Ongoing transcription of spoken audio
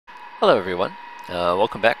Hello everyone,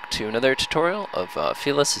 welcome back to another tutorial of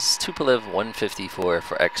Fearless's Tu-154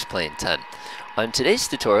 for X-Plane 10. On today's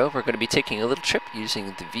tutorial we're going to be taking a little trip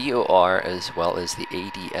using the VOR as well as the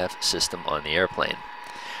ADF system on the airplane.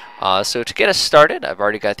 So to get us started, I've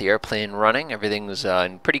already got the airplane running. Everything's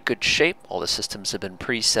in pretty good shape. All the systems have been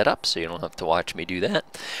pre-set up, so you don't have to watch me do that.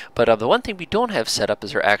 But the one thing we don't have set up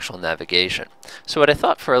is our actual navigation. So what I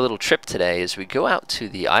thought for a little trip today is we go out to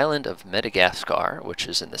the island of Madagascar, which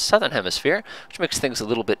is in the southern hemisphere, which makes things a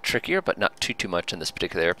little bit trickier, but not too much in this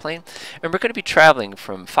particular airplane. And we're going to be traveling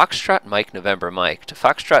from Foxtrot Mike November Mike to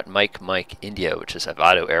Foxtrot Mike Mike India, which is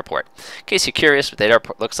Avado Airport. In case you're curious what that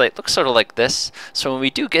airport looks like, it looks sort of like this. So when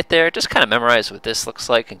we do get there, just kind of memorize what this looks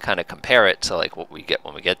like and kind of compare it to like what we get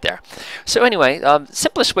when we get there. So anyway,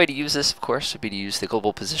 simplest way to use this, of course, would be to use the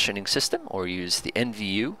global positioning system or use the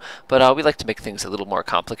NVU, but we like to make things a little more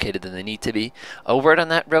complicated than they need to be. A word on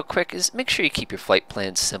that real quick is make sure you keep your flight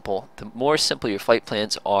plans simple. The more simple your flight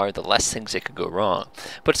plans are, the less things that could go wrong.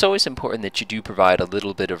 But it's always important that you do provide a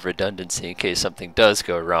little bit of redundancy in case something does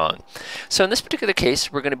go wrong. So in this particular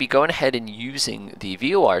case, we're going to be going ahead and using the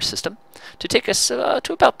VOR system to take us to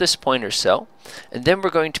about this point or so, and then we're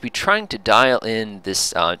going to be trying to dial in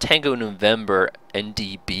this Tango November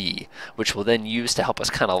NDB, which we'll then use to help us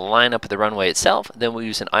kind of line up the runway itself. Then we'll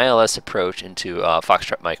use an ILS approach into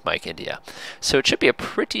Foxtrot Mike Mike India. So it should be a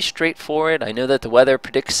pretty straightforward. I know that the weather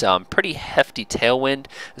predicts pretty hefty tailwind.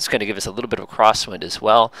 It's going to give us a little bit of a crosswind as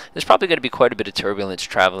well. There's probably going to be quite a bit of turbulence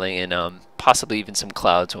traveling and possibly even some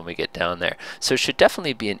clouds when we get down there. So it should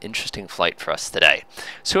definitely be an interesting flight for us today.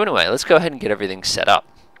 So anyway, let's go ahead and get everything set up.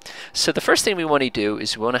 So the first thing we want to do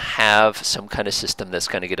is we want to have some kind of system that's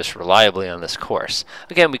going to get us reliably on this course.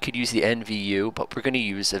 Again, we could use the NVU, but we're going to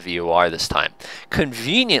use a VOR this time.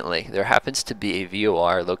 Conveniently, there happens to be a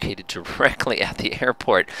VOR located directly at the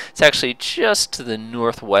airport. It's actually just to the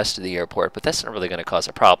northwest of the airport, but that's not really going to cause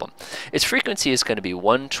a problem. Its frequency is going to be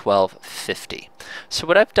 112.50. So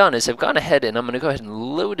what I've done is I've gone ahead and I'm going to go ahead and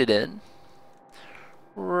load it in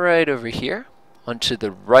right over here onto the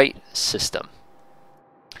right system.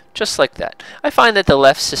 Just like that. I find that the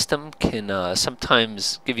left system can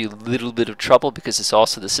sometimes give you a little bit of trouble because it's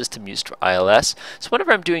also the system used for ILS. So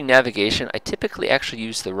whenever I'm doing navigation, I typically actually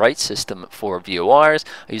use the right system for VORs.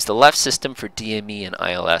 I use the left system for DME and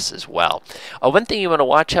ILS as well. One thing you want to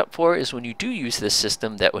watch out for is when you do use this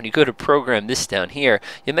system, that when you go to program this down here,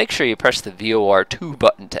 you make sure you press the VOR 2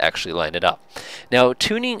 button to actually line it up. Now,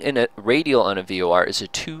 tuning in a radial on a VOR is a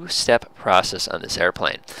two-step process on this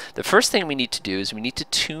airplane. The first thing we need to do is we need to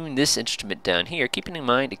tune this instrument down here, keeping in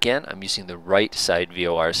mind, again, I'm using the right side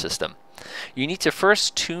VOR system. You need to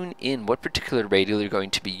first tune in what particular radial you're going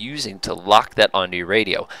to be using to lock that onto your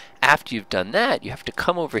radio. After you've done that, you have to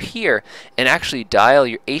come over here and actually dial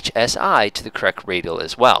your HSI to the correct radial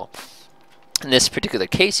as well. In this particular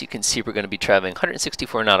case, you can see we're going to be traveling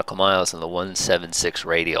 164 nautical miles on the 176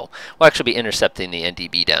 radial. We'll actually be intercepting the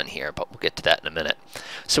NDB down here, but we'll get to that in a minute.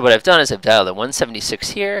 So what I've done is I've dialed in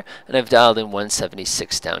 176 here, and I've dialed in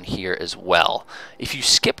 176 down here as well. If you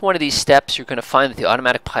skip one of these steps, you're going to find that the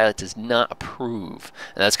automatic pilot does not approve,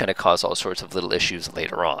 and that's going to cause all sorts of little issues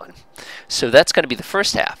later on. So that's going to be the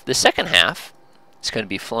first half. The second half, it's going to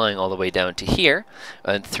be flying all the way down to here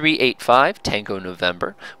on 385 Tango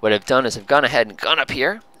November. What I've done is I've gone ahead and gone up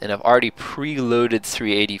here, and I've already preloaded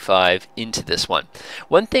 385 into this one.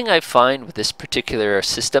 One thing I find with this particular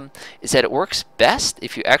system is that it works best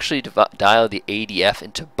if you actually dial the ADF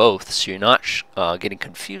into both, so you're not getting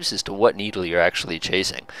confused as to what needle you're actually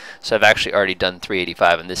chasing. So I've actually already done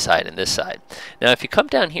 385 on this side and this side. Now if you come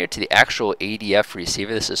down here to the actual ADF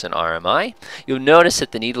receiver, this is an RMI, you'll notice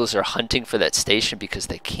that the needles are hunting for that station because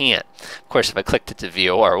they can't. Of course, if I clicked it to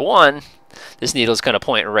VOR1, this needle is going to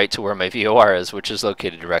point right to where my VOR is, which is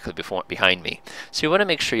located directly behind me. So you want to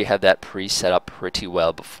make sure you have that pre-set up pretty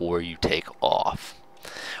well before you take off.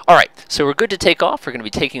 Alright, so we're good to take off. We're going to be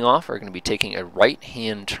taking off. We're going to be taking a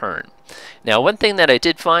right-hand turn. Now, one thing that I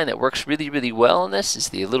did find that works really, really well in this is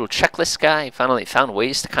the little checklist guy. I finally found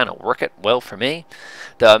ways to kind of work it well for me.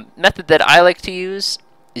 The method that I like to use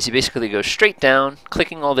is you basically go straight down,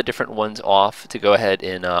 clicking all the different ones off to go ahead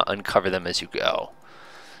and uncover them as you go.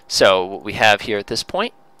 So what we have here at this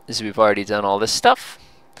point is we've already done all this stuff.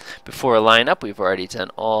 Before line up, we've already done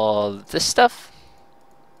all this stuff.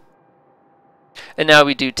 And now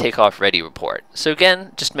we do takeoff ready report. So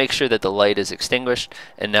again, just make sure that the light is extinguished,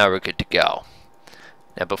 and now we're good to go.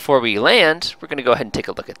 Now before we land, we're going to go ahead and take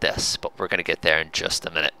a look at this, but we're going to get there in just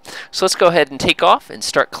a minute. So let's go ahead and take off and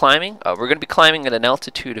start climbing. We're going to be climbing at an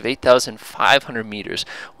altitude of 8,500 meters.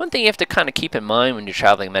 One thing you have to kind of keep in mind when you're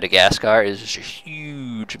traveling Madagascar is there's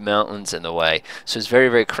huge mountains in the way. So it's very,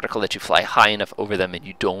 very critical that you fly high enough over them and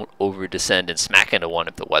you don't over descend and smack into one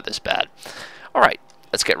if the weather's bad. All right,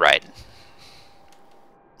 let's get riding.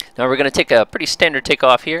 Now we're going to take a pretty standard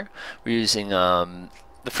takeoff here. We're using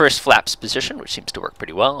the first flaps position, which seems to work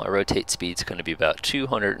pretty well. Our rotate speed is going to be about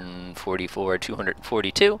 244,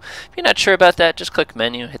 242. If you're not sure about that, just click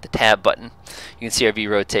menu, hit the tab button. You can see our V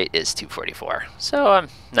rotate is 244. So I'm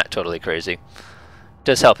not totally crazy. It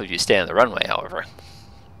does help if you stay on the runway, however.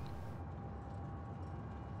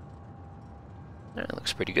 That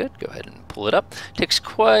looks pretty good. Go ahead and pull it up. Takes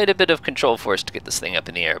quite a bit of control force to get this thing up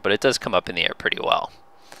in the air, but it does come up in the air pretty well.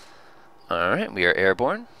 Alright, we are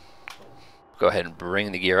airborne. Go ahead and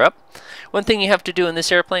bring the gear up. One thing you have to do in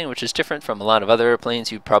this airplane, which is different from a lot of other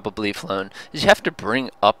airplanes you've probably flown, is you have to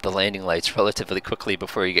bring up the landing lights relatively quickly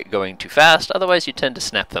before you get going too fast, otherwise you tend to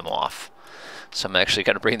snap them off. So I'm actually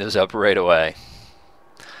going to bring those up right away.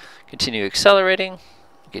 Continue accelerating,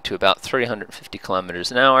 get to about 350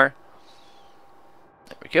 kilometers an hour.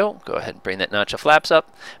 There we go. Go ahead and bring that notch of flaps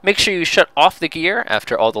up. Make sure you shut off the gear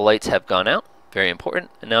after all the lights have gone out. Very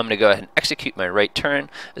important. And now I'm going to go ahead and execute my right turn,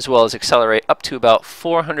 as well as accelerate up to about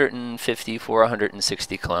 450,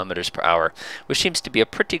 460 kilometers per hour, which seems to be a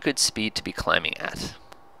pretty good speed to be climbing at.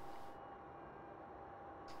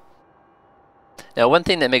 Now, one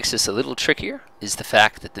thing that makes this a little trickier is the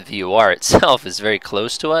fact that the VOR itself is very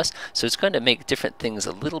close to us, so it's going to make different things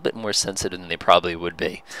a little bit more sensitive than they probably would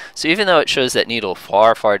be. So even though it shows that needle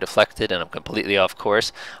far, far deflected and I'm completely off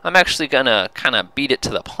course, I'm actually going to kind of beat it to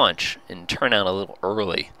the punch and turn out a little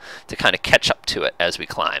early to kind of catch up to it as we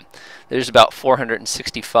climb. There's about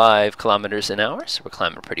 465 kilometers an hour, so we're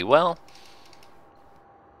climbing pretty well.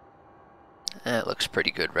 That looks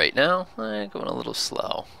pretty good right now. Going a little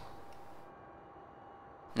slow.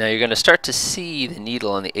 Now you're going to start to see the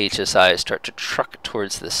needle on the HSI start to truck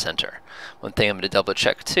towards the center. One thing I'm going to double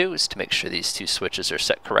check too is to make sure these two switches are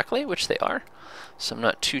set correctly, which they are, so I'm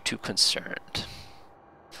not too concerned.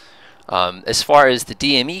 As far as the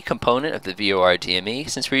DME component of the VOR DME,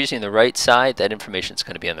 since we're using the right side, that information is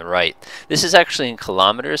going to be on the right. This is actually in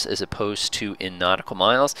kilometers as opposed to in nautical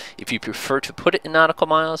miles. If you prefer to put it in nautical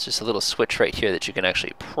miles, there's a little switch right here that you can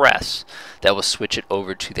actually press that will switch it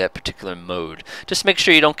over to that particular mode. Just make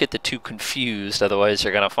sure you don't get the two confused, otherwise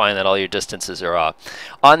you're going to find that all your distances are off.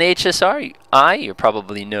 On the HSI, you're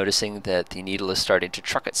probably noticing that the needle is starting to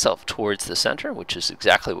truck itself towards the center, which is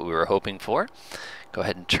exactly what we were hoping for. Go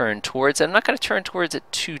ahead and turn towards it. I'm not going to turn towards it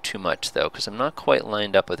too much though, because I'm not quite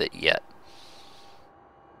lined up with it yet.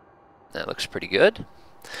 That looks pretty good.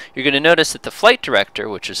 You're going to notice that the flight director,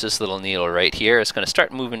 which is this little needle right here, is going to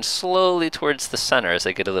start moving slowly towards the center as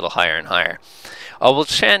I get a little higher and higher. We'll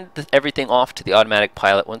hand everything off to the automatic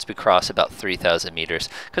pilot once we cross about 3,000 meters,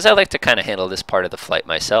 because I like to kind of handle this part of the flight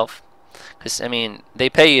myself. Because, I mean, they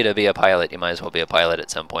pay you to be a pilot, you might as well be a pilot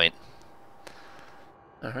at some point.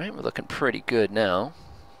 Alright, we're looking pretty good now.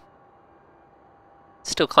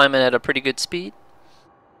 Still climbing at a pretty good speed.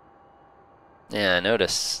 Yeah,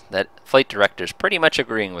 notice that flight director's pretty much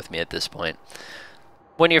agreeing with me at this point.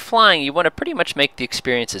 When you're flying, you want to pretty much make the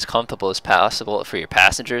experience as comfortable as possible for your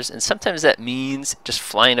passengers, and sometimes that means just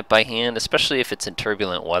flying it by hand, especially if it's in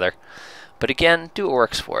turbulent weather. But again, do what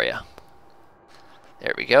works for you.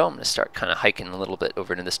 There we go. I'm going to start kind of hiking a little bit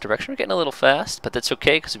over in this direction. We're getting a little fast, but that's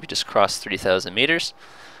okay because we just crossed 3,000 meters.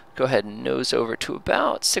 Go ahead and nose over to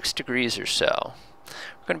about 6 degrees or so.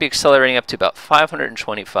 We're going to be accelerating up to about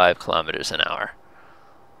 525 kilometers an hour.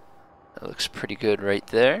 That looks pretty good right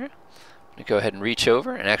there. I'm going to go ahead and reach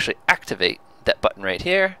over and actually activate that button right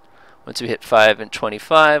here. Once we hit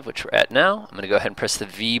 525, which we're at now, I'm going to go ahead and press the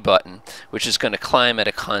V button, which is going to climb at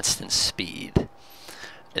a constant speed.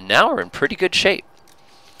 And now we're in pretty good shape.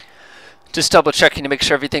 Just double checking to make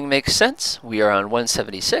sure everything makes sense. We are on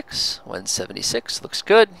 176. 176 looks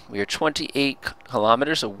good. We are 28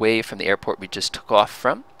 kilometers away from the airport we just took off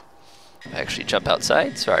from. I actually jump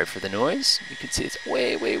outside. Sorry for the noise. You can see it's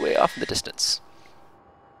way, way, way off in the distance.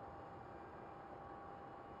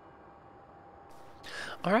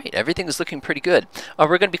 Alright, everything is looking pretty good.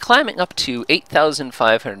 We're going to be climbing up to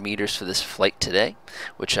 8,500 meters for this flight today,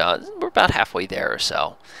 which we're about halfway there or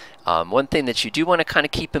so. One thing that you do want to kind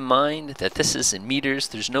of keep in mind that this is in meters.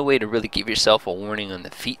 There's no way to really give yourself a warning on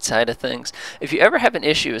the feet side of things. If you ever have an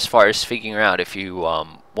issue as far as figuring out if you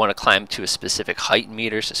want to climb to a specific height in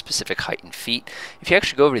meters, a specific height in feet, if you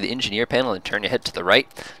actually go over to the engineer panel and turn your head to the right,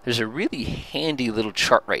 there's a really handy little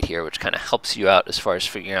chart right here which kind of helps you out as far as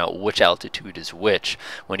figuring out which altitude is which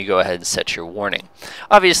when you go ahead and set your warning.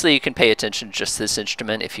 Obviously, you can pay attention to just this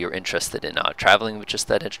instrument if you're interested in traveling with just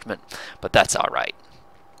that instrument, but that's all right.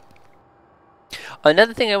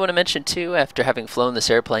 Another thing I want to mention too, after having flown this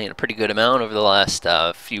airplane a pretty good amount over the last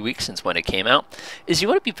few weeks since when it came out, is you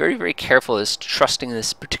want to be very, very careful as to trusting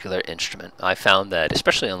this particular instrument. I found that,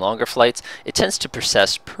 especially on longer flights, it tends to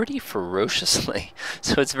process pretty ferociously.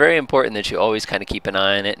 So it's very important that you always kind of keep an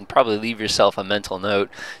eye on it and probably leave yourself a mental note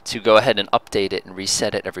to go ahead and update it and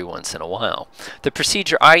reset it every once in a while. The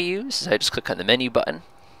procedure I use is I just click on the menu button,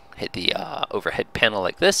 hit the overhead panel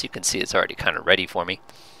like this. You can see it's already kind of ready for me.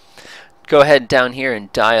 Go ahead down here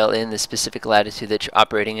and dial in the specific latitude that you're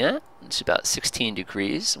operating at. It's about 16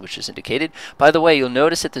 degrees, which is indicated. By the way, you'll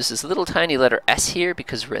notice that there's this little tiny letter S here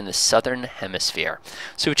because we're in the southern hemisphere.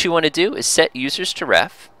 So what you want to do is set users to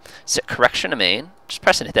ref, set correction to main. Just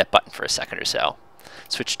press and hit that button for a second or so.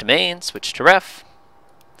 Switch to main, switch to ref,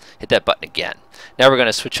 hit that button again. Now we're going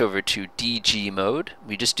to switch over to DG mode.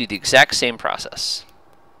 We just do the exact same process.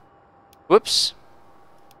 Whoops.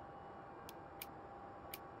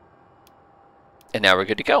 And now we're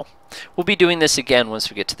good to go. We'll be doing this again once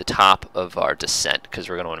we get to the top of our descent because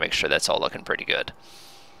we're going to want to make sure that's all looking pretty good.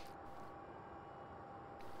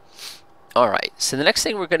 Alright, so the next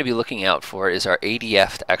thing we're going to be looking out for is our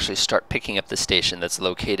ADF to actually start picking up the station that's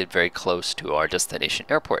located very close to our destination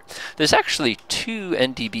airport. There's actually 2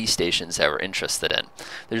 NDB stations that we're interested in.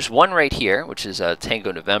 There's one right here, which is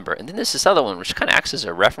Tango November, and then there's this other one which kind of acts as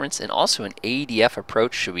a reference and also an ADF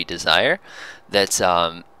approach should we desire. That's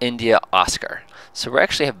India Oscar. So we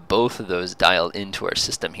actually have both of those dialed into our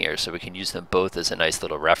system here so we can use them both as a nice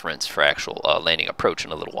little reference for actual landing approach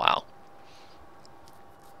in a little while.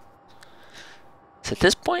 So at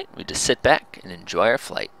this point, we just sit back and enjoy our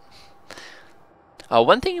flight.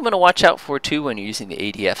 One thing you want to watch out for too when you're using the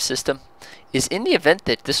ADF system is in the event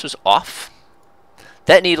that this was off,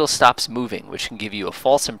 that needle stops moving, which can give you a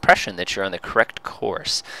false impression that you're on the correct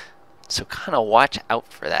course. So kind of watch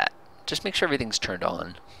out for that. Just make sure everything's turned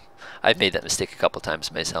on. I've made that mistake a couple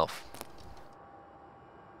times myself.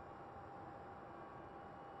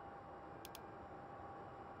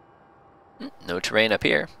 No terrain up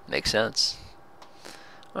here. Makes sense.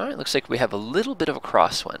 Alright, looks like we have a little bit of a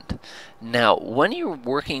crosswind. Now, when you're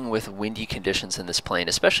working with windy conditions in this plane,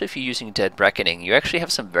 especially if you're using dead reckoning, you actually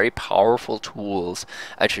have some very powerful tools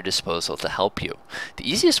at your disposal to help you. The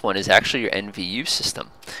easiest one is actually your NVU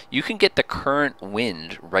system. You can get the current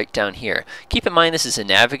wind right down here. Keep in mind this is a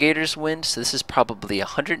navigator's wind, so this is probably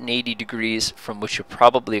 180 degrees from which you're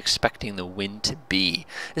probably expecting the wind to be.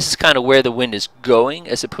 This is kind of where the wind is going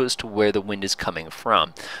as opposed to where the wind is coming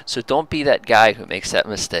from. So don't be that guy who makes that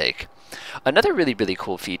mistake. Another really, really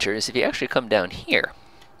cool feature is if you actually come down here,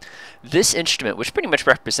 this instrument, which pretty much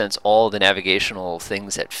represents all the navigational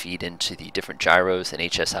things that feed into the different gyros and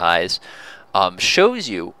HSIs, shows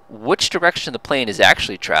you which direction the plane is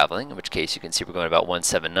actually traveling, in which case you can see we're going about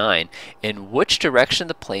 179, and which direction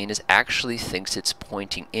the plane is actually thinks it's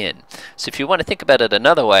pointing in. So if you want to think about it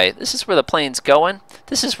another way, this is where the plane's going,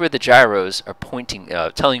 this is where the gyros are pointing,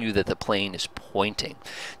 telling you that the plane is pointing.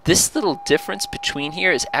 This little difference between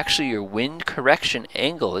here is actually your wind correction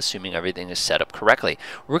angle, assuming everything is set up correctly.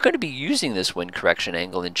 We're going to be using this wind correction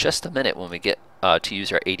angle in just a minute when we get to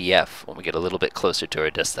use our ADF, when we get a little bit closer to our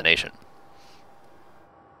destination.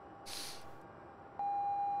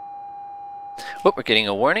 Oh, we're getting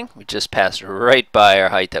a warning. We just passed right by our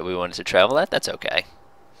height that we wanted to travel at. That's okay.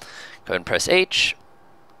 Go ahead and press H.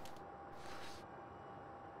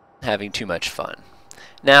 Having too much fun.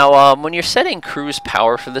 Now, when you're setting cruise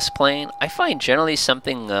power for this plane, I find generally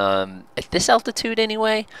something, at this altitude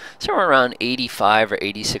anyway, somewhere around 85 or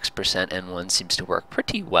 86% N1 seems to work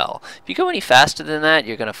pretty well. If you go any faster than that,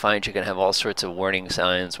 you're going to find you're going to have all sorts of warning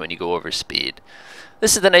signs when you go over speed.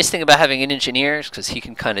 This is the nice thing about having an engineer, because he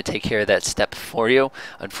can kind of take care of that step for you.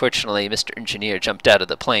 Unfortunately, Mr. Engineer jumped out of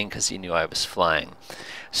the plane because he knew I was flying.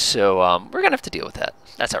 So we're going to have to deal with that.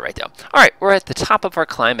 That's all right, though. All right, we're at the top of our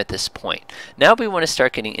climb at this point. Now we want to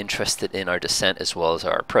start getting interested in our descent as well as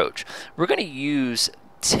our approach. We're going to use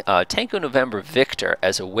Tango November Victor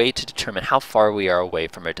as a way to determine how far we are away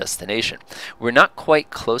from our destination. We're not quite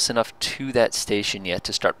close enough to that station yet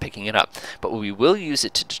to start picking it up, but we will use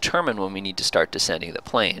it to determine when we need to start descending the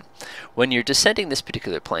plane. When you're descending this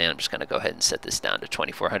particular plane, I'm just going to go ahead and set this down to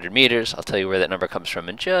 2,400 meters. I'll tell you where that number comes from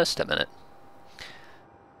in just a minute.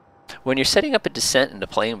 When you're setting up a descent in a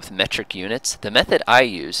plane with metric units, the method I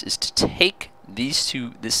use is to take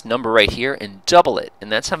this number right here and double it, and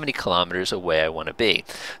that's how many kilometers away I want to be.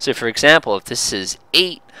 So for example, if this is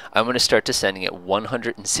 8, I'm going to start descending at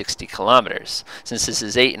 160 kilometers. Since this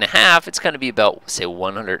is 8.5, it's going to be about, say,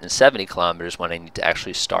 170 kilometers when I need to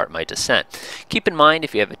actually start my descent. Keep in mind,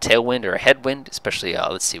 if you have a tailwind or a headwind, especially,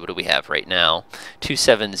 let's see, what do we have right now?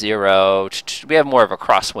 270, we have more of a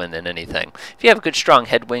crosswind than anything. If you have a good strong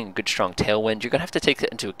headwind, good strong tailwind, you're going to have to take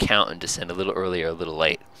that into account and descend a little earlier, a little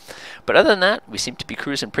late. But other than that, we seem to be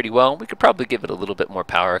cruising pretty well. We could probably give it a little bit more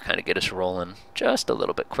power, kind of get us rolling just a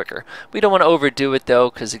little bit quicker. We don't want to overdo it though,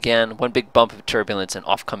 because again, one big bump of turbulence and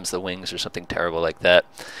off comes the wings or something terrible like that.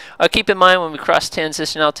 Keep in mind when we cross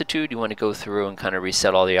transition altitude, you want to go through and kind of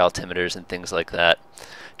reset all the altimeters and things like that,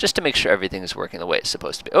 just to make sure everything is working the way it's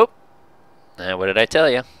supposed to be. Oh, what did I tell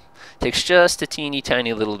you? Takes just a teeny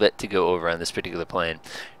tiny little bit to go over on this particular plane.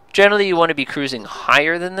 Generally, you want to be cruising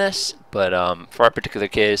higher than this, but for our particular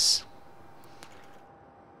case,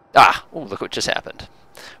 look what just happened.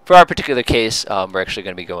 For our particular case, we're actually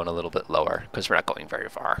going to be going a little bit lower because we're not going very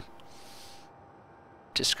far.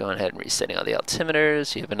 Just going ahead and resetting all the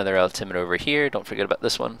altimeters. You have another altimeter over here. Don't forget about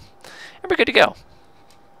this one. And we're good to go.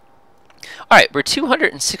 All right, we're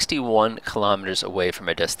 261 kilometers away from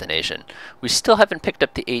our destination. We still haven't picked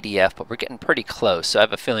up the ADF, but we're getting pretty close, so I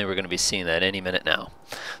have a feeling we're going to be seeing that any minute now.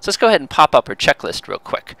 So let's go ahead and pop up our checklist real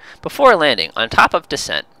quick. Before landing, on top of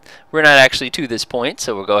descent, we're not actually to this point,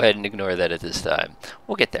 so we'll go ahead and ignore that at this time.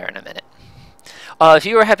 We'll get there in a minute. If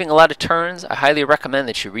you are having a lot of turns, I highly recommend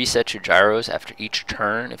that you reset your gyros after each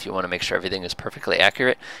turn if you want to make sure everything is perfectly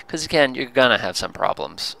accurate, because again, you're going to have some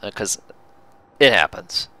problems, because it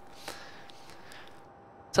happens.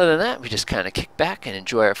 So other than that, we just kind of kick back and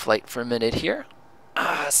enjoy our flight for a minute here.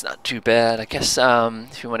 It's not too bad. I guess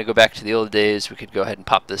if you want to go back to the old days, we could go ahead and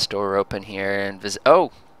pop this door open here and visit.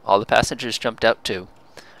 Oh, all the passengers jumped out too.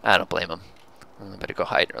 I don't blame them. I better go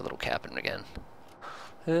hide in our little cabin again.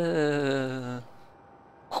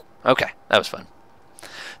 Okay, that was fun.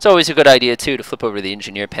 It's always a good idea too to flip over the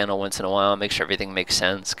engineer panel once in a while, make sure everything makes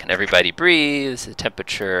sense. Can everybody breathe? Is the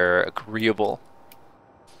temperature agreeable?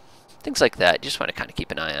 Things like that, you just want to kind of keep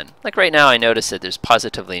an eye on. Like right now, I notice that there's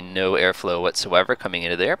positively no airflow whatsoever coming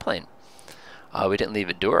into the airplane. We didn't leave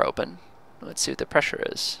a door open. Let's see what the pressure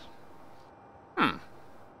is.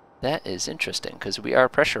 That is interesting, because we are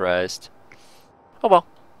pressurized. Oh well.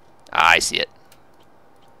 I see it.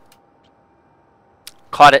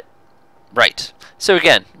 Caught it. Right. So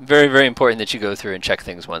again, very, very important that you go through and check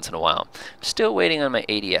things once in a while. Still waiting on my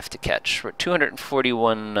ADF to catch. We're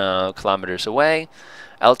 241 kilometers away.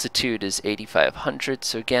 Altitude is 8,500,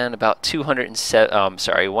 so again, about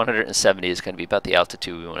 170 is going to be about the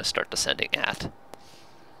altitude we want to start descending at.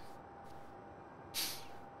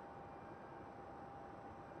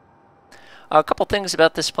 A couple things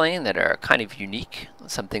about this plane that are kind of unique,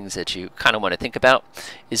 some things that you kind of want to think about,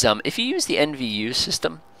 is if you use the NVU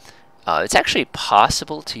system, it's actually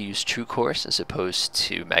possible to use true course as opposed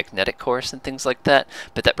to magnetic course and things like that,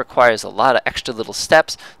 but that requires a lot of extra little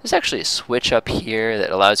steps. There's actually a switch up here that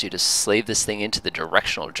allows you to slave this thing into the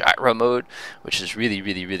directional gyro mode, which is really,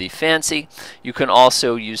 really, really fancy. You can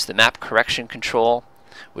also use the map correction control,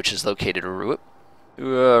 which is located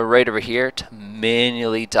right over here, to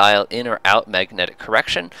manually dial in or out magnetic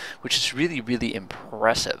correction, which is really, really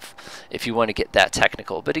impressive if you want to get that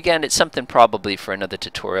technical. But again, it's something probably for another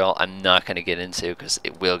tutorial I'm not going to get into because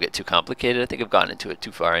it will get too complicated. I think I've gone into it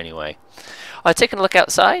too far anyway. Taking a look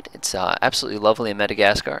outside, it's absolutely lovely in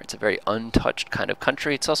Madagascar. It's a very untouched kind of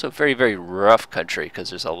country. It's also a very, very rough country because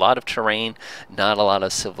there's a lot of terrain, not a lot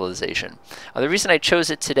of civilization. The reason I chose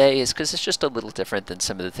it today is because it's just a little different than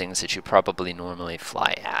some of the things that you probably normally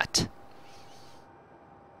fly at.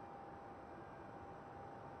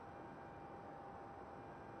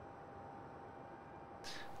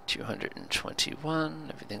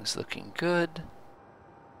 $221, everything's looking good.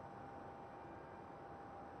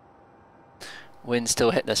 Wind's still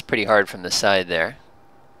hitting us pretty hard from the side there.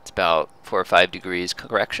 It's about 4 or 5 degrees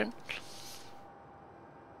correction.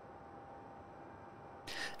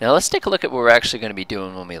 Now let's take a look at what we're actually going to be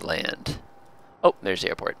doing when we land. Oh, there's the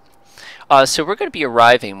airport. So we're going to be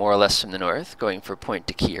arriving more or less from the north, going for Point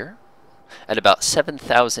de Kier. at about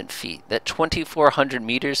 7,000 feet. That 2,400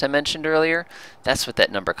 meters I mentioned earlier, that's what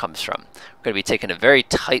that number comes from. We're going to be taking a very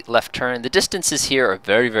tight left turn. The distances here are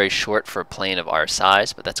very, very short for a plane of our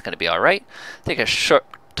size, but that's going to be all right. Take a short,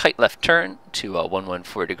 tight left turn to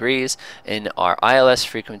 114 degrees, and our ILS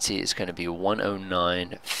frequency is going to be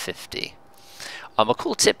 109.50. A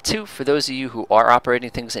cool tip too for those of you who are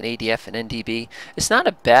operating things in ADF and NDB, it's not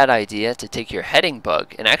a bad idea to take your heading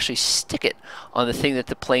bug and actually stick it on the thing that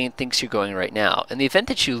the plane thinks you're going right now. In the event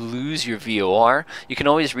that you lose your VOR, you can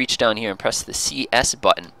always reach down here and press the CS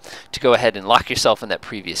button to go ahead and lock yourself in that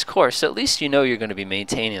previous course, so at least you know you're going to be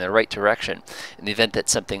maintaining the right direction. In the event that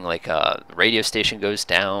something like a radio station goes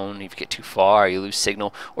down, if you get too far, you lose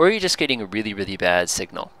signal, or you're just getting a really, really bad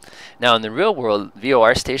signal. Now in the real world,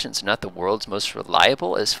 VOR stations are not the world's most reliable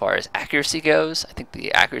as far as accuracy goes. I think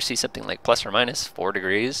the accuracy is something like plus or minus 4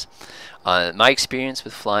 degrees. My experience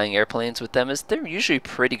with flying airplanes with them is they're usually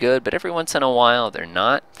pretty good, but every once in a while they're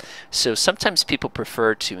not. So sometimes people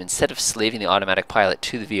prefer to, instead of slaving the automatic pilot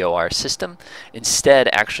to the VOR system, instead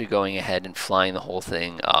actually going ahead and flying the whole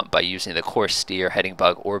thing by using the course steer, heading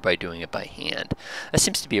bug, or by doing it by hand. That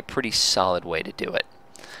seems to be a pretty solid way to do it.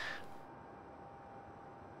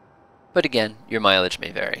 But again, your mileage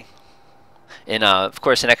may vary. And of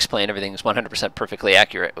course, in X-Plane, everything is 100% perfectly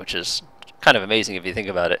accurate, which is kind of amazing if you think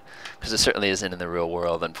about it, because it certainly isn't in the real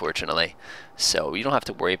world, unfortunately. So you don't have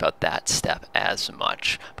to worry about that step as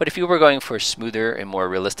much. But if you were going for a smoother and more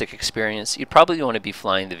realistic experience, you'd probably want to be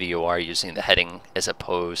flying the VOR using the heading as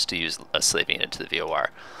opposed to slaving it into the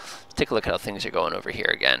VOR. Let's take a look at how things are going over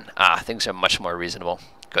here again. Things are much more reasonable.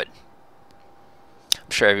 Good.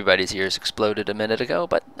 I'm sure everybody's ears exploded a minute ago,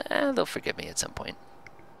 but they'll forgive me at some point.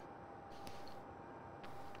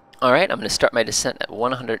 Alright, I'm going to start my descent at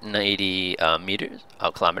 180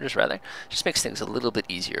 kilometers rather. Just makes things a little bit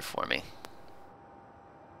easier for me.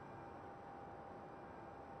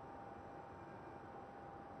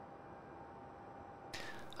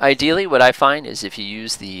 Ideally, what I find is if you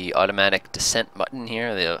use the automatic descent button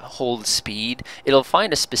here, the hold speed, it'll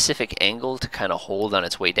find a specific angle to kind of hold on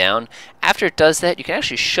its way down. After it does that, you can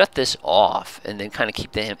actually shut this off and then kind of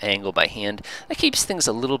keep the angle by hand. That keeps things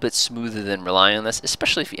a little bit smoother than relying on this,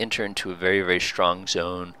 especially if you enter into a very, very strong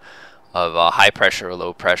zone of high pressure or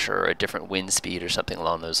low pressure or a different wind speed or something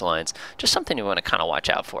along those lines. Just something you want to kind of watch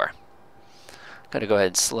out for. I'm going to go ahead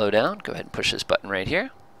and slow down. Go ahead and push this button right here.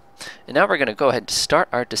 And now we're going to go ahead and start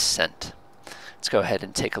our descent. Let's go ahead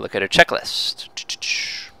and take a look at our checklist.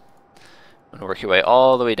 I'm going to work your way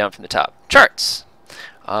all the way down from the top. Charts.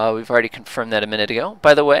 We've already confirmed that a minute ago.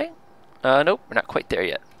 By the way, nope, we're not quite there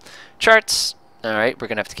yet. Charts. All right, we're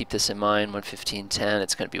going to have to keep this in mind. 115.10.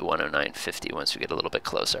 It's going to be 109.50 once we get a little bit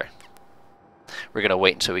closer. We're going to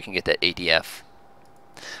wait until we can get that ADF.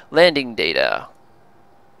 Landing data.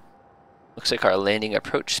 Looks like our landing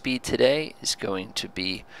approach speed today is going to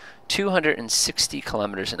be 260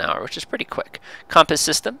 kilometers an hour, which is pretty quick. Compass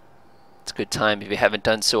system. It's a good time if you haven't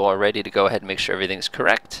done so already to go ahead and make sure everything's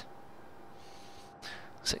correct.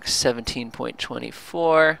 Looks like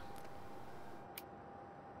 17.24.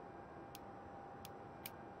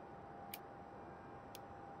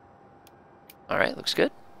 All right, looks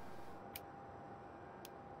good.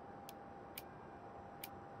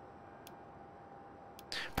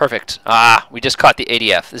 Perfect. We just caught the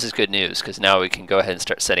ADF. This is good news because now we can go ahead and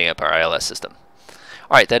start setting up our ILS system.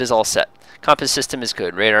 All right, that is all set. Compass system is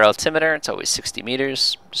good. Radar altimeter, it's always 60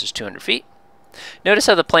 meters. This is 200 feet. Notice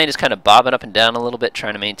how the plane is kind of bobbing up and down a little bit,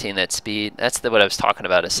 trying to maintain that speed. That's what I was talking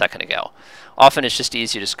about a second ago. Often it's just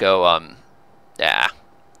easier to just go,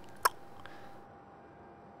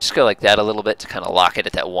 just go like that a little bit to kind of lock it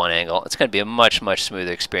at that one angle. It's going to be a much, much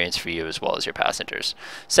smoother experience for you as well as your passengers.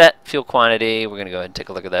 Set, fuel quantity. We're going to go ahead and take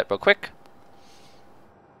a look at that real quick.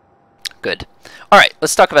 Good. All right,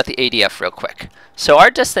 let's talk about the ADF real quick. So our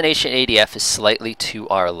destination ADF is slightly to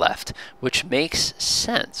our left, which makes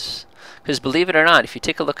sense. Because believe it or not, if you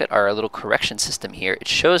take a look at our little correction system here, it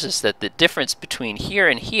shows us that the difference between here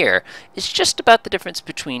and here is just about the difference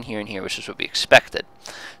between here and here, which is what we expected.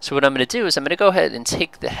 So what I'm going to do is I'm going to go ahead and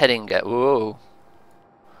take the heading. Whoa.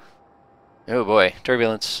 Oh boy,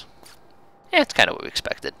 turbulence. Yeah, it's kind of what we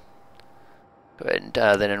expected. Go ahead and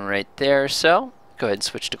dial that in right there. So go ahead and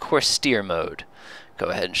switch to course steer mode. Go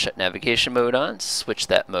ahead and shut navigation mode on. Switch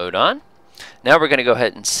that mode on. Now we're going to go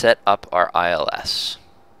ahead and set up our ILS.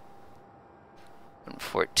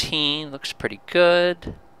 114 looks pretty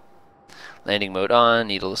good. Landing mode on,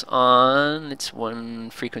 needles on.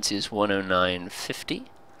 Frequency is 109.50.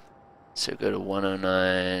 So go to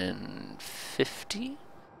 109.50.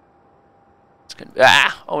 It's gonna be,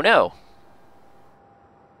 oh no.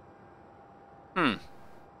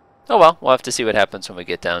 Oh well, we'll have to see what happens when we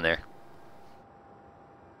get down there.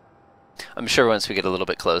 I'm sure once we get a little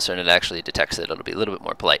bit closer and it actually detects it, it'll be a little bit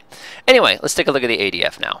more polite. Anyway, let's take a look at the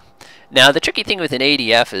ADF now. Now, the tricky thing with an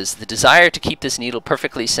ADF is the desire to keep this needle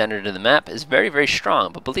perfectly centered in the map is very, very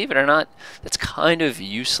strong. But believe it or not, that's kind of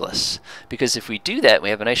useless. Because if we do that, we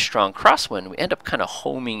have a nice strong crosswind, we end up kind of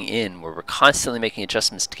homing in where we're constantly making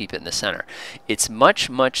adjustments to keep it in the center. It's much,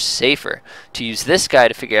 much safer to use this guy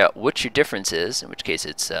to figure out what your difference is, in which case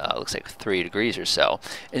it's looks like 3 degrees or so,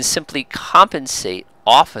 and simply compensate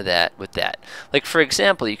off of that with that. Like for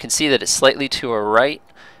example, you can see that it's slightly to our right,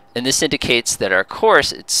 and this indicates that our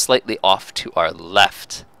course it's slightly off to our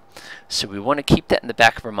left. So we want to keep that in the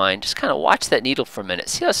back of our mind. Just kind of watch that needle for a minute.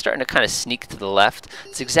 See how it's starting to kind of sneak to the left?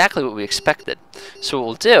 It's exactly what we expected. So what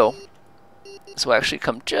we'll do is we'll actually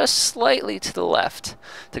come just slightly to the left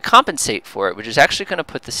to compensate for it, which is actually going to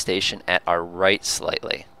put the station at our right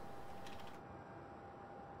slightly.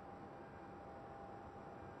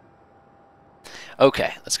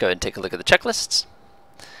 Okay, let's go ahead and take a look at the checklists.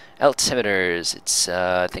 Altimeters, it's,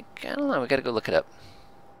 I don't know, we gotta go look it up.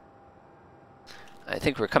 I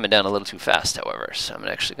think we're coming down a little too fast, however, so I'm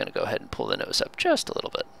actually gonna go ahead and pull the nose up just a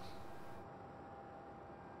little bit.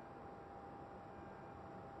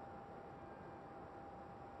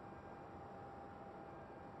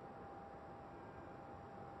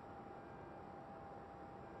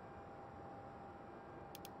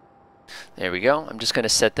 There we go. I'm just gonna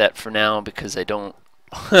set that for now because I don't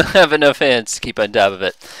have enough hands to keep on top of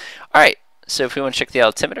it. Alright, so if we want to check the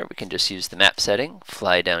altimeter, we can just use the map setting,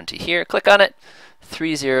 fly down to here, click on it,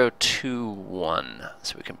 3021.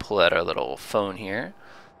 So we can pull out our little phone here,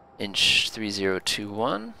 inch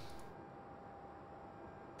 3021.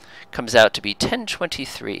 Comes out to be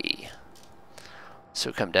 1023. So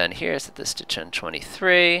we come down here, set this to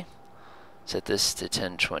 1023, set this to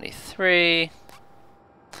 1023.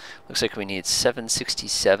 Looks like we need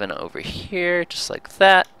 767 over here, just like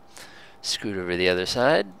that. Scoot over the other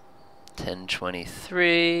side.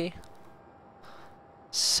 1023.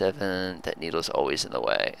 7. That needle's always in the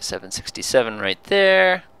way. 767 right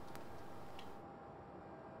there.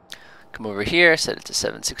 Come over here, set it to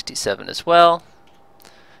 767 as well.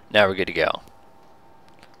 Now we're good to go.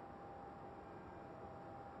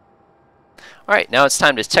 Alright, now it's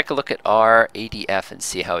time to take a look at our ADF and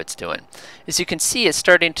see how it's doing. As you can see, it's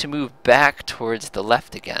starting to move back towards the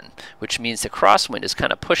left again, which means the crosswind is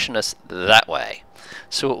kind of pushing us that way.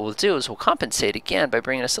 So what we'll do is we'll compensate again by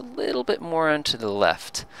bringing us a little bit more onto the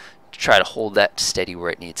left to try to hold that steady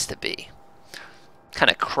where it needs to be.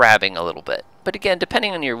 Kind of crabbing a little bit. But again,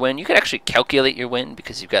 depending on your wind, you can actually calculate your wind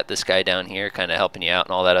because you've got this guy down here kind of helping you out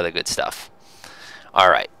and all that other good stuff.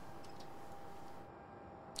 Alright.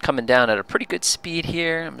 Coming down at a pretty good speed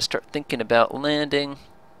here. I'm going to start thinking about landing.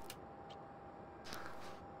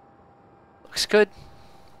 Looks good.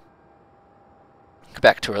 Go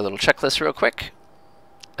back to our little checklist real quick.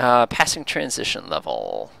 Passing transition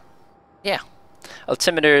level. Yeah.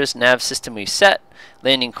 Altimeters, nav system we set.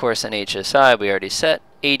 Landing course on HSI we already set.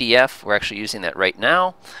 ADF, we're actually using that right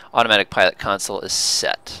now. Automatic pilot console is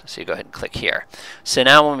set. So you go ahead and click here. So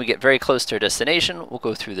now when we get very close to our destination, we'll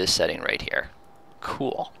go through this setting right here.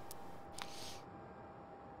 Cool.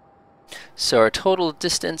 So our total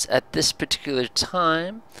distance at this particular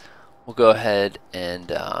time, we'll go ahead and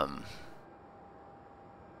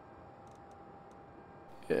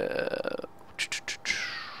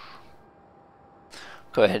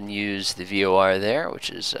go ahead and use the VOR there,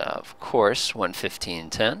 which is of course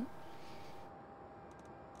 115.10.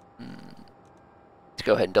 Let's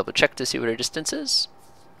go ahead and double check to see what our distance is.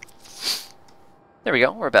 There we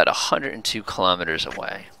go. We're about 102 kilometers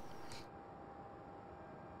away.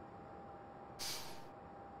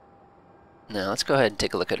 Now let's go ahead and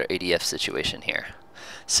take a look at our ADF situation here.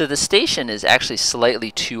 So the station is actually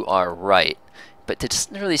slightly to our right, but it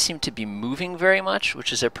doesn't really seem to be moving very much,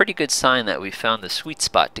 which is a pretty good sign that we found the sweet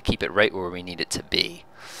spot to keep it right where we need it to be.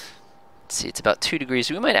 Let's see, it's about 2 degrees.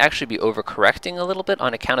 We might actually be overcorrecting a little bit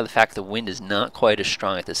on account of the fact the wind is not quite as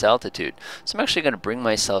strong at this altitude. So I'm actually going to bring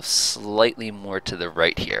myself slightly more to the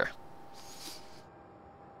right here.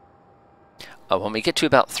 When we get to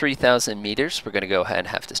about 3,000 meters, we're going to go ahead and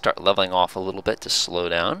have to start leveling off a little bit to slow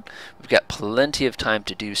down. We've got plenty of time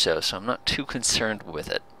to do so, so I'm not too concerned with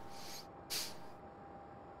it.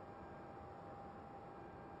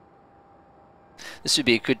 This would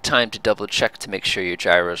be a good time to double check to make sure your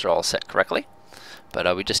gyros are all set correctly.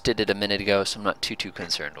 But we just did it a minute ago, so I'm not too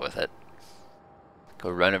concerned with it. Go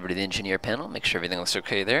run over to the engineer panel, make sure everything looks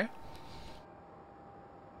okay there.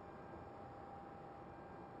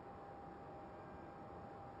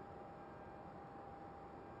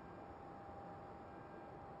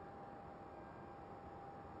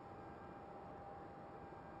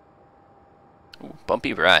 Ooh,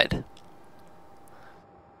 bumpy ride.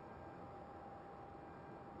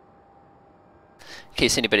 In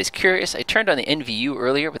case anybody's curious, I turned on the NVU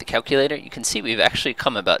earlier with the calculator. You can see we've actually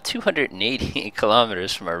come about 280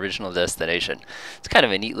 kilometers from our original destination. It's kind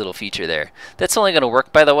of a neat little feature there. That's only going to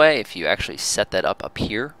work, by the way, if you actually set that up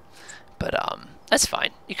here. But that's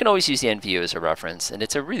fine. You can always use the NVU as a reference, and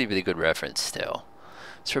it's a really, really good reference still.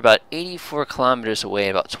 So we're about 84 kilometers away,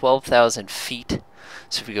 about 12,000 feet.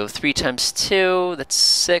 So if we go 3 times 2, that's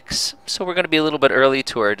 6. So we're going to be a little bit early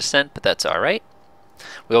to our descent, but that's all right.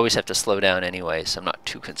 We always have to slow down anyway, so I'm not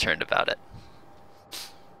too concerned about it.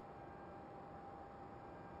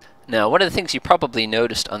 Now, one of the things you probably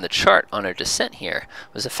noticed on the chart on our descent here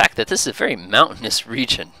was the fact that this is a very mountainous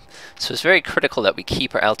region. So it's very critical that we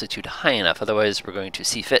keep our altitude high enough, otherwise we're going to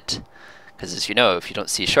see fit. Because as you know, if you don't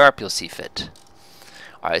see sharp, you'll see fit.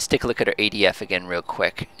 Alright, let's take a look at our ADF again real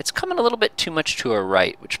quick. It's coming a little bit too much to our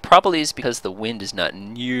right, which probably is because the wind is not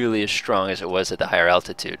nearly as strong as it was at the higher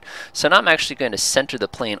altitude. So now I'm actually going to center the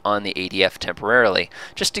plane on the ADF temporarily,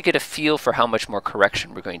 just to get a feel for how much more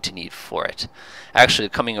correction we're going to need for it. Actually,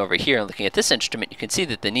 coming over here and looking at this instrument, you can see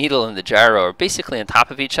that the needle and the gyro are basically on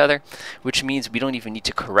top of each other, which means we don't even need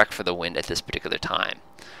to correct for the wind at this particular time.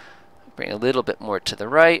 Bring a little bit more to the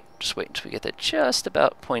right, just wait until we get that just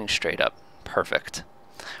about pointing straight up. Perfect.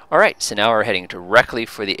 Alright, so now we're heading directly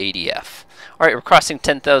for the ADF. Alright, we're crossing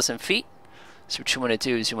 10,000 feet. So what you want to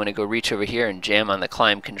do is you want to go reach over here and jam on the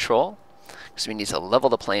climb control, because we need to level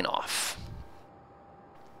the plane off.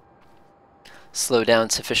 Slow down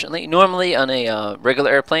sufficiently. Normally on a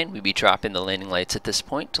regular airplane, we'd be dropping the landing lights at this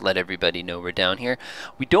point to let everybody know we're down here.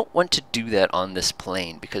 We don't want to do that on this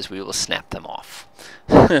plane because we will snap them off.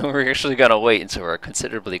 We're actually going to wait until we're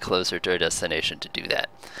considerably closer to our destination to do that.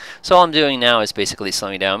 So all I'm doing now is basically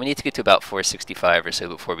slowing down. We need to get to about 465 or so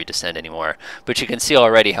before we descend anymore. But you can see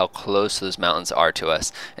already how close those mountains are to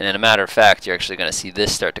us. And in a matter of fact, you're actually going to see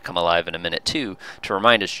this start to come alive in a minute too, to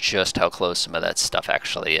remind us just how close some of that stuff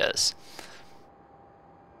actually is.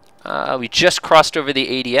 We just crossed over the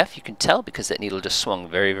ADF, you can tell, because that needle just swung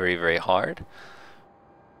very, very, very hard.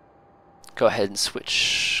 Go ahead and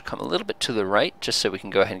switch, come a little bit to the right, just so we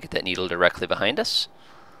can go ahead and get that needle directly behind us.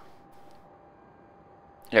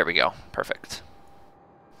 There we go, perfect.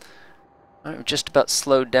 All right, we're just about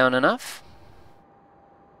slowed down enough.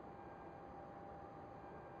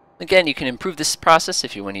 Again, you can improve this process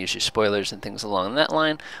if you want to use your spoilers and things along that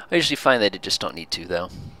line. I usually find that I just don't need to, though.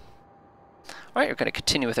 Alright, we're going to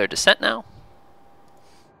continue with our descent now.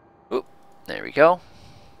 Oop, there we go.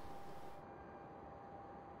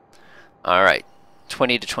 Alright,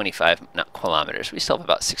 20 to 25 kilometers. We still have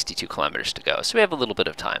about 62 kilometers to go, so we have a little bit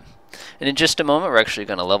of time. And in just a moment, we're actually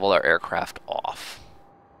going to level our aircraft off,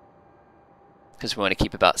 because we want to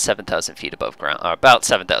keep about 7,000 feet above ground, or about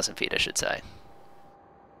 7,000 feet, I should say.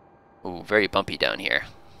 Ooh, very bumpy down here.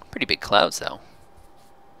 Pretty big clouds, though.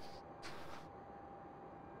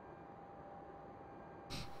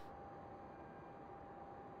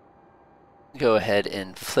 Go ahead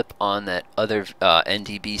and flip on that other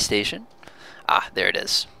NDB station. Ah, there it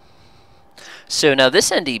is. So now this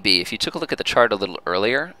NDB, if you took a look at the chart a little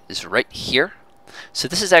earlier, is right here. So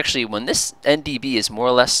this is actually, when this NDB is more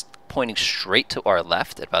or less pointing straight to our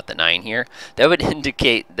left at about the 9 here, that would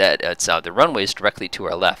indicate that it's the runway is directly to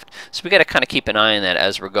our left. So we got to kind of keep an eye on that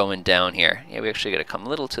as we're going down here. Yeah, we actually got to come a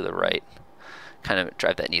little to the right. Kind of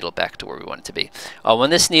drive that needle back to where we want it to be. When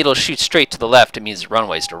this needle shoots straight to the left, it means the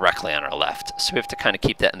runway is directly on our left. So we have to kind of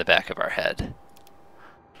keep that in the back of our head.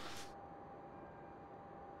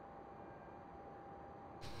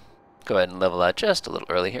 Go ahead and level out just a little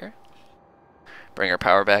early here. Bring our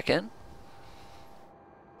power back in.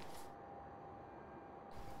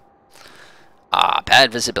 Ah,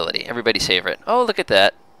 bad visibility. Everybody's favorite. Oh, look at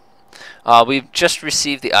that. We've just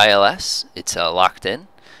received the ILS. It's locked in.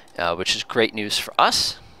 Which is great news for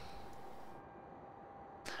us.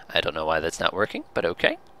 I don't know why that's not working, but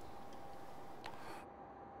okay.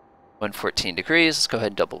 114 degrees. Let's go ahead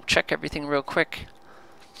and double check everything real quick.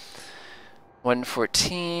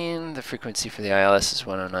 114, the frequency for the ILS is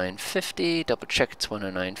 109.50. Double check it's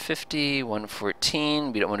 109.50.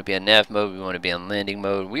 114, we don't want to be on nav mode, we want to be on landing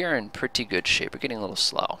mode. We are in pretty good shape. We're getting a little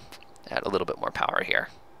slow. Add a little bit more power here.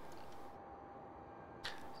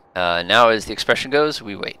 Now as the expression goes,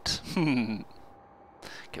 we wait.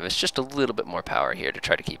 Give us just a little bit more power here to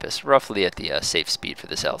try to keep us roughly at the safe speed for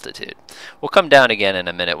this altitude. We'll come down again in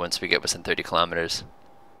a minute once we get within 30 kilometers.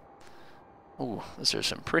 Ooh, those are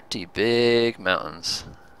some pretty big mountains.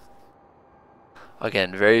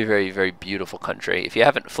 Again, very, very, very beautiful country. If you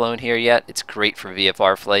haven't flown here yet, it's great for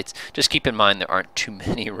VFR flights. Just keep in mind there aren't too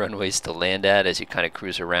many runways to land at as you kind of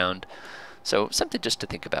cruise around. So something just to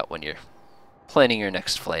think about when you're planning your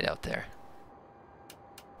next flight out there.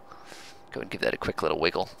 Go and give that a quick little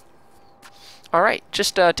wiggle. All right,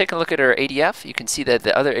 just taking a look at our ADF, you can see that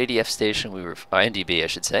the other ADF station we were, NDB I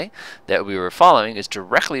should say, that we were following is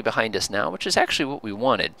directly behind us now, which is actually what we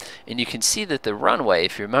wanted. And you can see that the runway,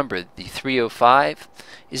 if you remember, the 305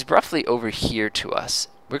 is roughly over here to us.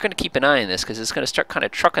 We're going to keep an eye on this because it's going to start kind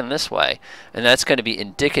of trucking this way, and that's going to be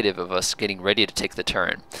indicative of us getting ready to take the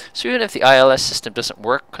turn. So even if the ILS system doesn't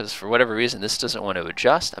work because for whatever reason this doesn't want to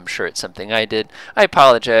adjust, I'm sure it's something I did. I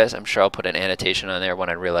apologize. I'm sure I'll put an annotation on there when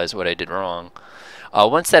I realize what I did wrong.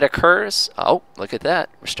 Once that occurs, oh, look at that.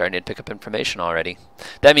 We're starting to pick up information already.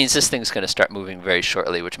 That means this thing's going to start moving very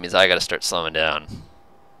shortly, which means I got to start slowing down.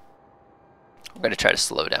 I'm going to try to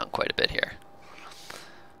slow down quite a bit here.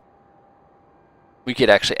 We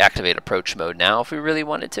could actually activate approach mode now if we really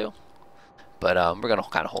wanted to, but we're going to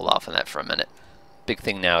kind of hold off on that for a minute. Big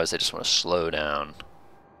thing now is I just want to slow down.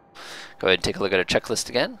 Go ahead and take a look at our checklist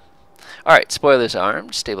again. All right, spoilers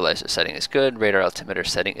armed, stabilizer setting is good, radar altimeter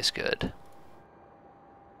setting is good.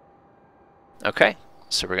 Okay,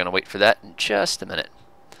 so we're going to wait for that in just a minute.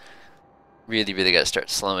 Really got to start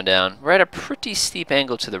slowing down. We're at a pretty steep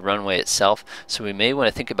angle to the runway itself, so we may want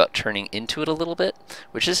to think about turning into it a little bit,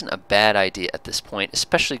 which isn't a bad idea at this point,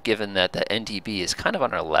 especially given that the NDB is kind of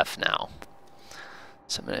on our left now.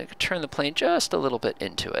 So I'm going to turn the plane just a little bit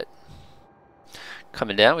into it.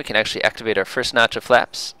 Coming down, we can actually activate our first notch of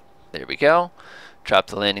flaps. There we go. Drop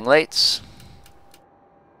the landing lights.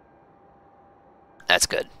 That's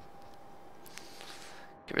good.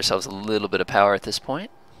 Give ourselves a little bit of power at this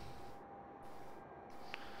point.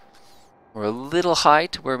 We're a little high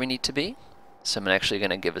to where we need to be, so I'm actually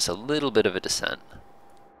going to give us a little bit of a descent.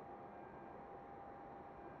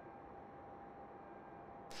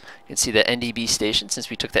 You can see the NDB station, since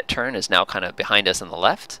we took that turn, is now kind of behind us on the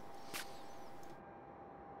left.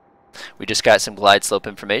 We just got some glide slope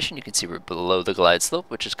information. You can see we're below the glide slope,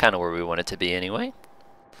 which is kind of where we want it to be anyway.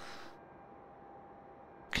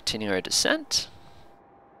 Continue our descent.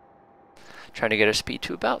 Trying to get our speed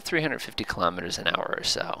to about 350 kilometers an hour or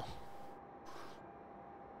so.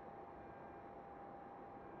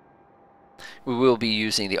 We will be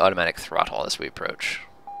using the automatic throttle as we approach.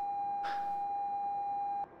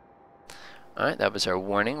 Alright, that was our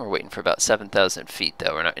warning. We're waiting for about 7,000 feet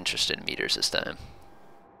though. We're not interested in meters this time.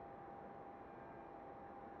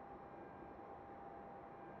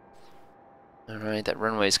 Alright, that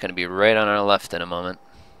runway is going to be right on our left in a moment.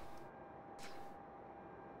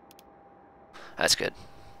 That's good.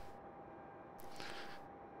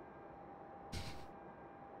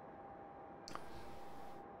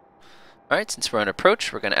 Alright, since we're on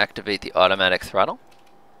approach, we're going to activate the automatic throttle.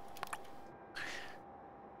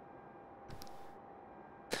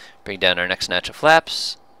 Bring down our next notch of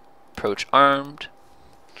flaps. Approach armed.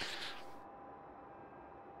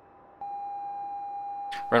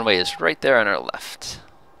 Runway is right there on our left.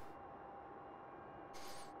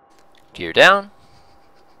 Gear down.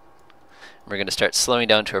 We're going to start slowing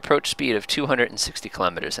down to approach speed of 260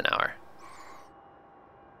 kilometers an hour.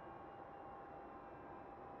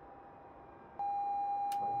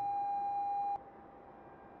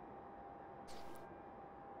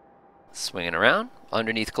 Swinging around.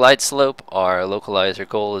 Underneath glide slope, our localizer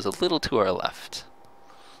goal is a little to our left.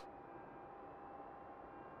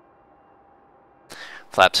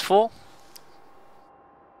 Flaps full.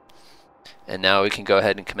 And now we can go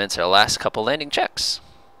ahead and commence our last couple landing checks.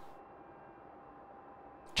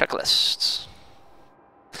 Checklists.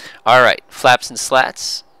 Alright, flaps and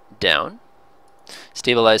slats down.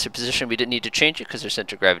 Stabilizer position, we didn't need to change it because our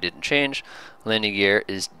center of gravity didn't change. Landing gear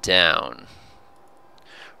is down.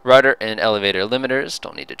 Rudder and elevator limiters,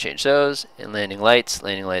 don't need to change those. And landing lights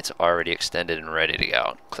already extended and ready to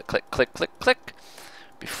go. Click, click, click, click, click.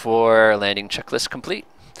 Before landing checklist complete.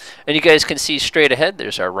 And you guys can see straight ahead,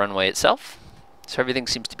 there's our runway itself. So everything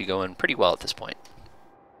seems to be going pretty well at this point.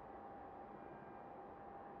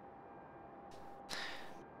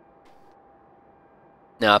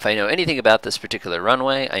 Now, if I know anything about this particular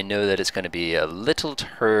runway, I know that it's going to be a little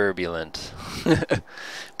turbulent.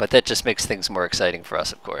 But that just makes things more exciting for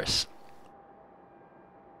us, of course.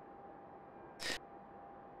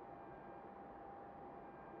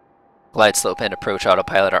 Glide slope and approach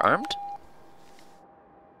autopilot are armed.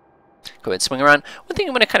 Go ahead and swing around. One thing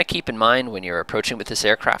I'm going to kind of keep in mind when you're approaching with this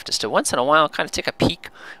aircraft is to once in a while kind of take a peek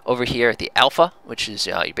over here at the alpha, which is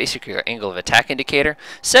basically your angle of attack indicator.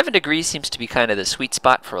 7 degrees seems to be kind of the sweet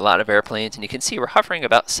spot for a lot of airplanes, and you can see we're hovering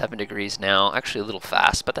about 7 degrees now. Actually a little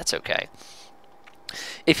fast, but that's okay.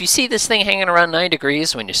 If you see this thing hanging around 9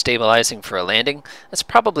 degrees when you're stabilizing for a landing, that's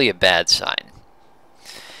probably a bad sign.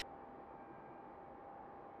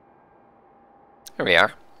 Here we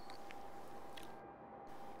are.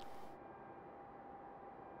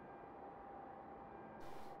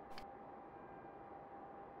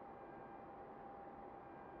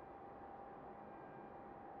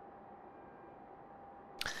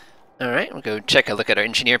 Alright, we'll go check a look at our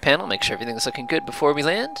engineer panel, make sure everything's looking good before we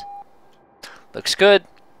land. Looks good.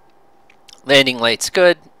 Landing light's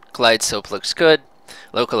good. Glide slope looks good.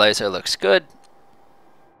 Localizer looks good.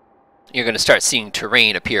 You're going to start seeing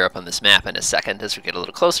terrain appear up on this map in a second as we get a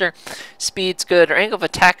little closer. Speed's good. Our angle of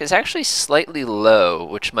attack is actually slightly low,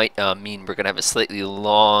 which might mean we're going to have a slightly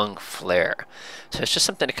long flare. So it's just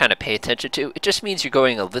something to kind of pay attention to. It just means you're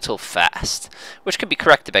going a little fast, which can be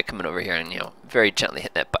corrected by coming over here and, very gently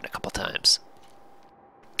hitting that button a couple times.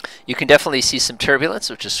 You can definitely see some turbulence,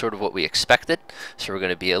 which is sort of what we expected. So we're going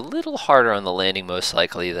to be a little harder on the landing most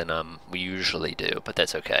likely than we usually do, but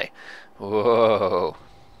that's okay. Whoa.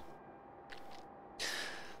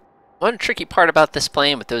 One tricky part about this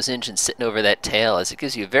plane with those engines sitting over that tail is it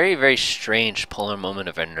gives you a very, very strange polar moment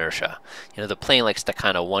of inertia. The plane likes to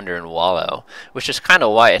kind of wander and wallow, which is kind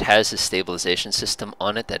of why it has this stabilization system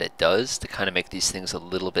on it that it does to kind of make these things a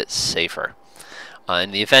little bit safer. In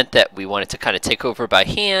the event that we want it to kind of take over by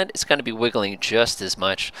hand, it's going to be wiggling just as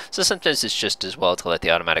much. So sometimes it's just as well to let the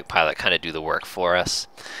automatic pilot kind of do the work for us.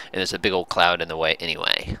 And there's a big old cloud in the way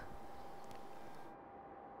anyway.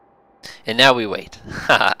 And now we wait.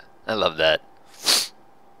 Haha. I love that.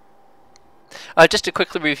 Just to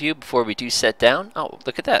quickly review before we do set down. Oh,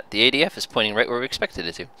 look at that. The ADF is pointing right where we expected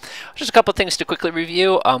it to. Just a couple things to quickly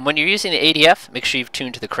review. When you're using the ADF, make sure you've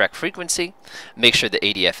tuned to the correct frequency. Make sure the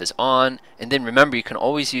ADF is on. And then remember, you can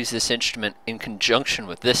always use this instrument in conjunction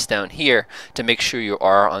with this down here to make sure you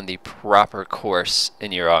are on the proper course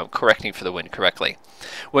and you're correcting for the wind correctly.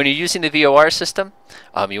 When you're using the VOR system,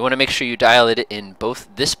 you want to make sure you dial it in both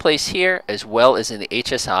this place here as well as in the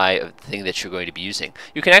HSI of the thing that you're going to be using.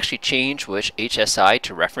 You can actually change which HSI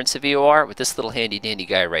to reference the VOR with this little handy dandy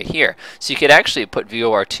guy right here. So you could actually put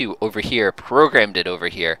VOR2 over here, programmed it over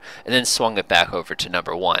here, and then swung it back over to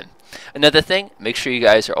number 1. Another thing, make sure you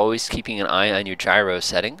guys are always keeping an eye on your gyro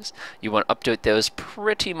settings. You want to update those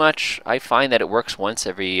pretty much. I find that it works once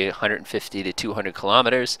every 150 to 200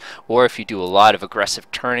 kilometers, or if you do a lot of aggressive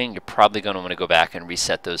turning, you're probably going to want to go back and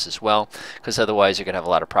reset those as well, because otherwise you're going to have a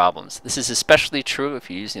lot of problems. This is especially true if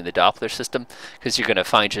you're using the Doppler system, because you're going to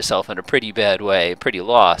find yourself in a pretty bad way, pretty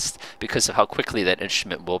lost, because of how quickly that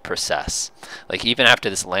instrument will process. Like even after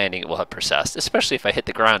this landing, it will have processed, especially if I hit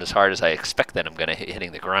the ground as hard as I expect that I'm going to hit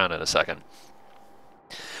hitting the ground in a second.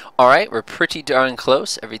 Alright, we're pretty darn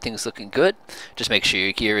close. Everything's looking good. Just make sure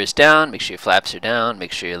your gear is down, make sure your flaps are down,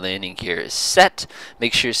 make sure your landing gear is set,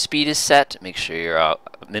 make sure your speed is set, make sure your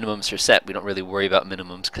minimums are set. We don't really worry about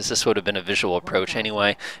minimums because this would have been a visual approach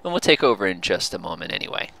anyway, and we'll take over in just a moment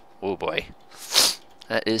anyway. Oh boy.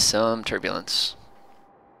 That is some turbulence.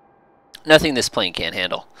 Nothing this plane can't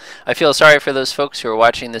handle. I feel sorry for those folks who are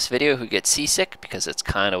watching this video who get seasick, because it's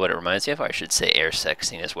kind of what it reminds me of. Or I should say airsick,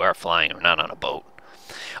 seeing as we are flying, we're not on a boat.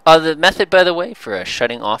 The method, by the way, for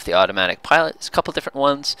shutting off the automatic pilot is a couple different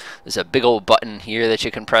ones. There's a big old button here that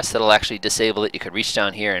you can press that'll actually disable it. You could reach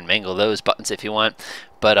down here and mangle those buttons if you want.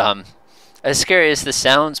 But as scary as this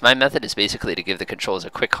sounds, my method is basically to give the controls a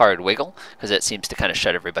quick hard wiggle, because that seems to kind of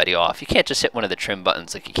shut everybody off. You can't just hit one of the trim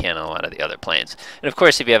buttons like you can on a lot of the other planes. And of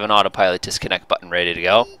course, if you have an autopilot disconnect button ready to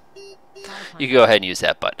go, you can go ahead and use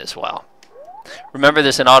that button as well. Remember,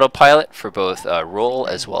 there's an autopilot for both roll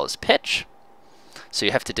as well as pitch, so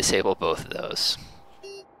you have to disable both of those.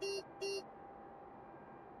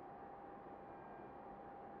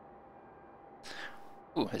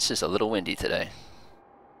 Ooh, it's just a little windy today.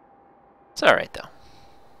 It's alright though.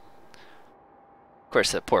 Of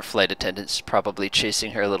course, that poor flight attendant's probably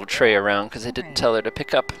chasing her little tray around because I didn't tell her to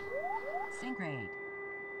pick up.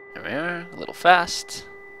 There we are, a little fast.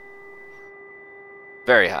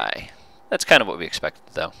 Very high. That's kind of what we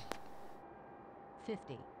expected though.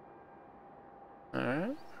 50.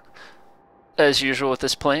 Alright. As usual with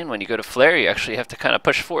this plane, when you go to flare, you actually have to kind of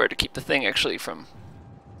push forward to keep the thing actually from...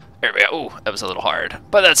 There we go. Ooh, that was a little hard,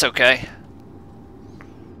 but that's okay.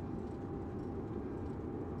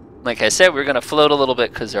 Like I said, we're going to float a little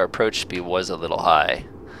bit because our approach speed was a little high.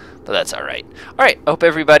 But that's alright. Alright, I hope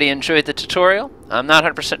everybody enjoyed the tutorial. I'm not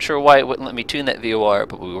 100% sure why it wouldn't let me tune that VOR,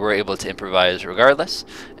 but we were able to improvise regardless.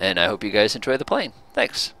 And I hope you guys enjoy the plane.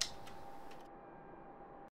 Thanks.